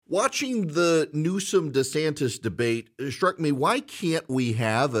Watching the Newsom DeSantis debate struck me. Why can't we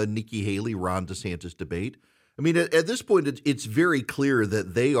have a Nikki Haley Ron DeSantis debate? I mean, at this point, it's very clear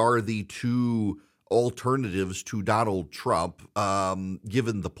that they are the two alternatives to Donald Trump,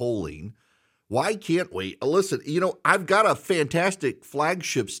 given the polling. Why can't we? Listen, I've got a fantastic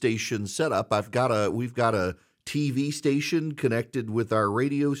flagship station set up. We've got a TV station connected with our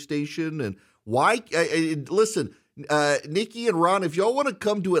radio station, and listen. Nikki and Ron, if y'all want to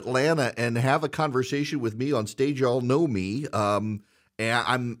come to Atlanta and have a conversation with me on stage, y'all know me. And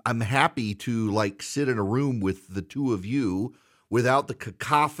I'm happy to sit in a room with the two of you without the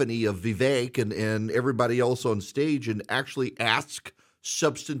cacophony of Vivek and everybody else on stage, and actually ask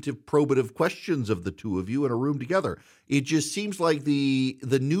substantive probative questions of the two of you in a room together. It just seems like the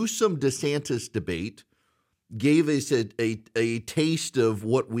Newsom DeSantis debate gave us a taste of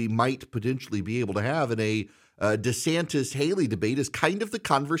what we might potentially be able to have in a DeSantis-Haley debate is kind of the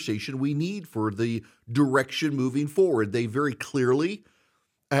conversation we need for the direction moving forward. They very clearly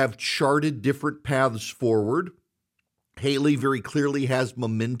have charted different paths forward. Haley very clearly has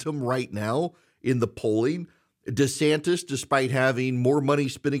momentum right now in the polling. DeSantis, despite having more money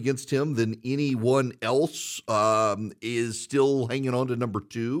spent against him than anyone else, is still hanging on to number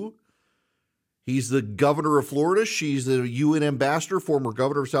two. He's the governor of Florida. She's the UN ambassador, former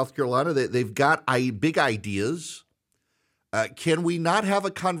governor of South Carolina. They've got big ideas. Can we not have a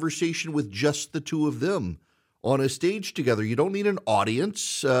conversation with just the two of them on a stage together? You don't need an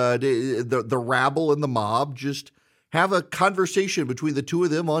audience, the rabble and the mob. Just have a conversation between the two of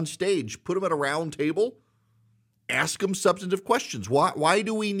them on stage. Put them at a round table. Ask them substantive questions. Why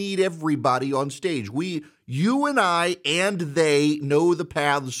do we need everybody on stage? You and I and they know the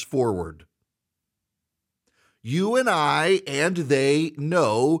paths forward. You and I and they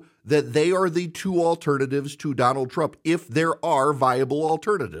know that they are the two alternatives to Donald Trump, if there are viable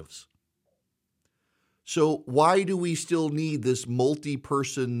alternatives. So why do we still need this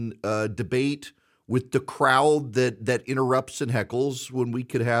multi-person debate with the crowd that interrupts and heckles when we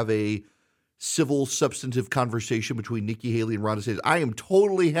could have a civil, substantive conversation between Nikki Haley and Ron DeSantis? I am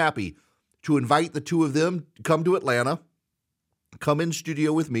totally happy to invite the two of them to come to Atlanta, come in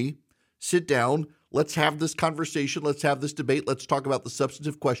studio with me, sit down. Let's have this conversation. Let's have this debate. Let's talk about the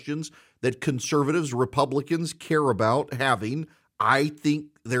substantive questions that conservatives, Republicans care about having. I think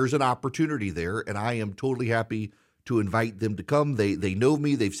there's an opportunity there, and I am totally happy to invite them to come. They know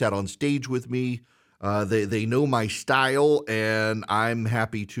me. They've sat on stage with me. They know my style, and I'm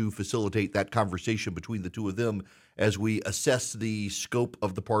happy to facilitate that conversation between the two of them as we assess the scope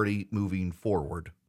of the party moving forward.